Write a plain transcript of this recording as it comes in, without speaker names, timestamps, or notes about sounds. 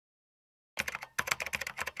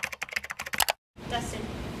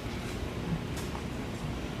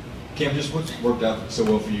Cam, just what's worked out so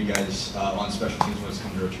well for you guys on special teams when it's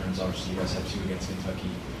come to returns? Obviously, you guys have 2 against Kentucky.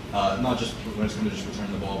 Not just when it's come to just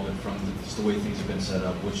returning the ball, but from just the way things have been set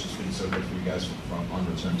up, which has been so good for you guys from on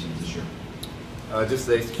return teams this year? Just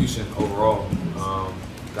the execution overall.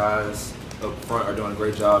 Guys up front are doing a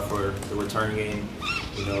great job for the return game,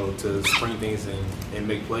 you know, to spring things and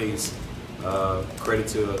make plays. Credit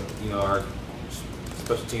to, you know, our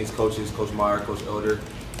special teams coaches, Coach Meyer, Coach Elder.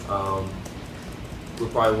 We're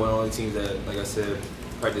probably one of the only teams that, like I said,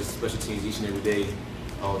 practice special teams each and every day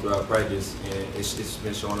throughout practice, and it's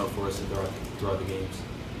been showing up for us throughout the games.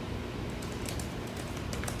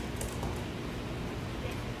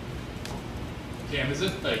 Cam, is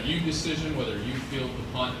it a you decision whether you field the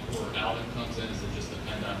punt or Alvin comes in? Does it just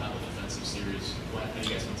depend on how the defensive series went? How do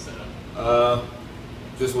you guys want to set up?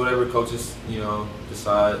 Just whatever coaches, you know,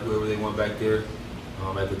 decide, whoever they want back there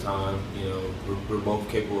at the time. You know, we're both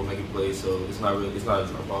capable of making plays, so it's not a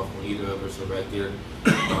drop off when either of us are back there.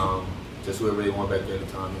 Just whoever they want back there at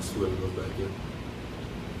the time is whoever goes back there.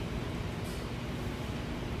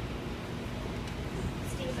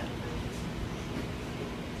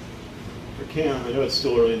 For Cam, I know it's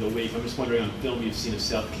still early in the week. I'm just wondering, on film you've seen of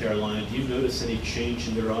South Carolina, do you notice any change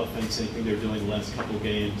in their offense, anything they're doing the last couple of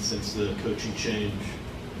games since the coaching change?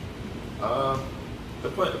 They're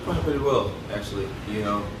playing pretty well, actually. You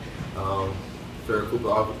know, Farrah Cooper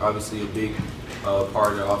obviously a big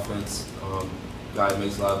part of their offense. Guy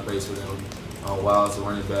makes a lot of plays for them. Wild as a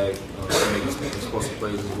running back, they make explosive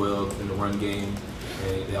plays as well in the run game,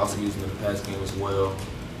 and they also use them in the pass game as well.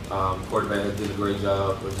 Quarterback did a great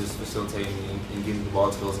job of just facilitating and getting the ball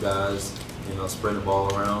to those guys, you know, spreading the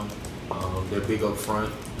ball around. They're big up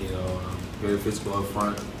front, you know, very physical up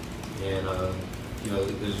front, and you know,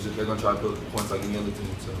 they're going to try to put points like any other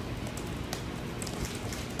team. So.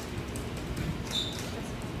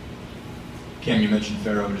 Cam, you mentioned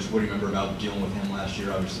Farrah. Just what do you remember about dealing with him last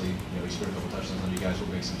year? Obviously, you know, he scored a couple touchdowns on you guys.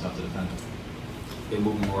 What makes him tough to defend? They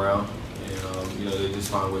move him around, and you know, they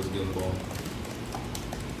just find ways to get him the ball.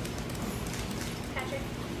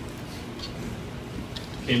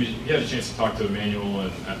 Cam, you had a chance to talk to Emmanuel,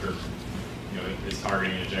 and after, you know, his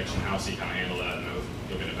targeting and ejection, how's he kind of handle that? I know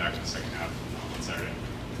he'll get it back in the second half on Saturday.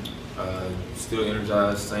 Still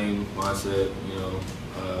energized, same mindset. You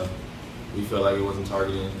know, we felt like it wasn't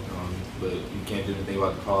targeting, but you can't do anything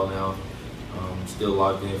about the call now. Still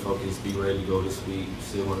locked in, focused, be ready to go this week.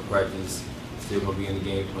 Still want to practice. Still going to be in the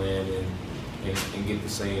game plan and get the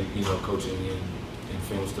same, you know, coaching and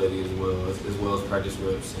film study as well as practice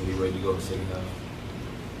reps, and be ready to go in the second half.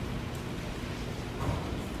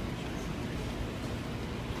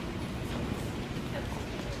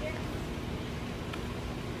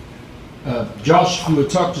 Josh, if you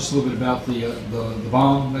would talk just a little bit about the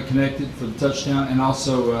bomb that connected for the touchdown, and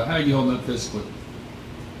also how are you holding up physically?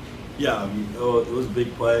 Yeah, I mean, it was a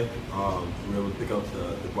big play. We were able to pick up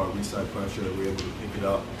the bar side pressure. We were able to pick it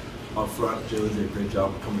up front. Jalen did a great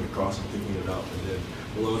job of coming across and picking it up, and then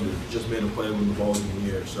Malone just made a play when the ball was in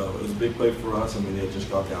the air. So it was a big play for us. I mean, they just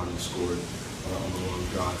got down and scored on the long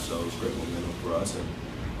drive, so it was great momentum for us. And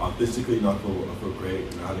physically, I feel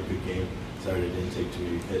great. And I had a good game Saturday. Didn't take too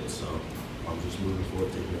many hits, so I'm just moving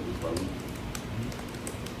forward, taking it week by week.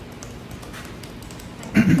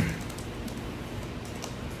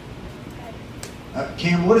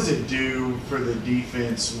 Cam, what does it do for the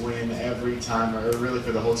defense when every time, or really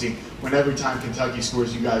for the whole team, when every time Kentucky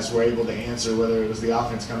scores, you guys were able to answer, whether it was the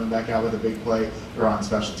offense coming back out with a big play or on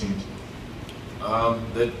special teams?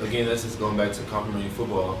 Again, that's just going back to complementary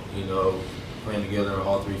football, you know, playing together in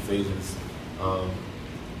all 3 phases.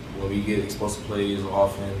 When we get explosive plays on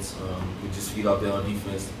offense, we just feed off that on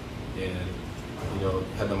defense, and you know,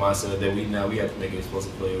 have the mindset that we have to make an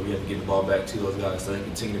explosive play. We have to get the ball back to those guys so they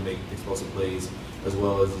continue to make explosive plays, as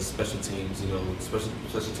well as the special teams. You know, special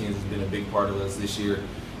teams has been a big part of us this year,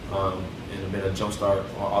 and been a jump start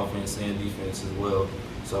on offense and defense as well.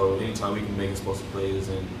 So anytime we can make explosive plays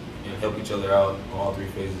and help each other out on all 3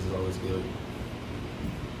 phases is always good.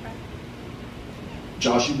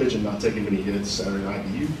 Josh, you mentioned not taking any hits Saturday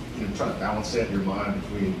night. Do you try to balance that in your mind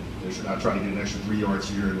between, should I try to get an extra 3 yards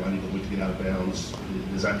here, or do I need to look to get out of bounds?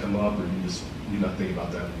 Does that come up, or do you not think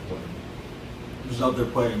about that when you play? Just out there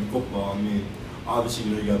playing football. I mean, obviously,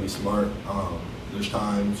 you gotta be smart. There's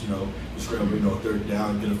times, you scramble, 3rd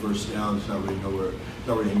down, get a 1st down. There's not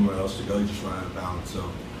really anywhere else to go. You just run out of bounds. So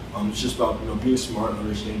it's just about being smart,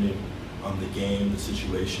 understanding the game, the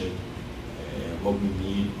situation, and what we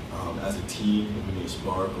need as a team. If we need a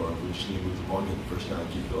spark, or if we just need to move the ball, get the 1st down, and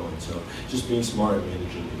keep going. So just being smart and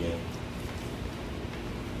managing the game.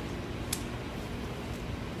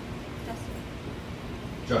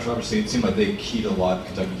 Josh, obviously it seemed like they keyed a lot,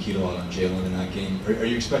 Kentucky keyed a lot on Jalen in that game. Are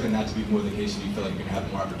you expecting that to be more the case? Do you feel like you're going to have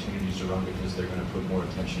more opportunities to run because they're going to put more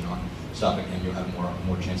attention on stopping him? You'll have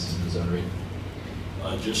more chances in the zone read?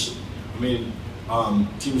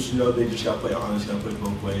 Teams, they just got to play honest, got to play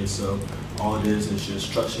both ways. So all it is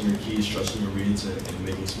just trusting your keys, trusting your reads, and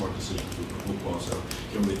making smart decisions with the football. So you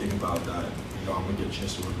can't really think about that. I'm going to get a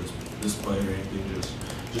chance to run this play or anything.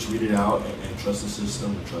 Just read it out and trust the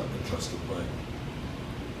system and trust the play.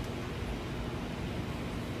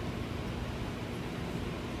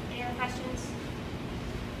 Any other questions?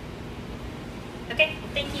 Okay,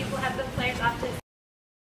 thank you. We'll have both players off to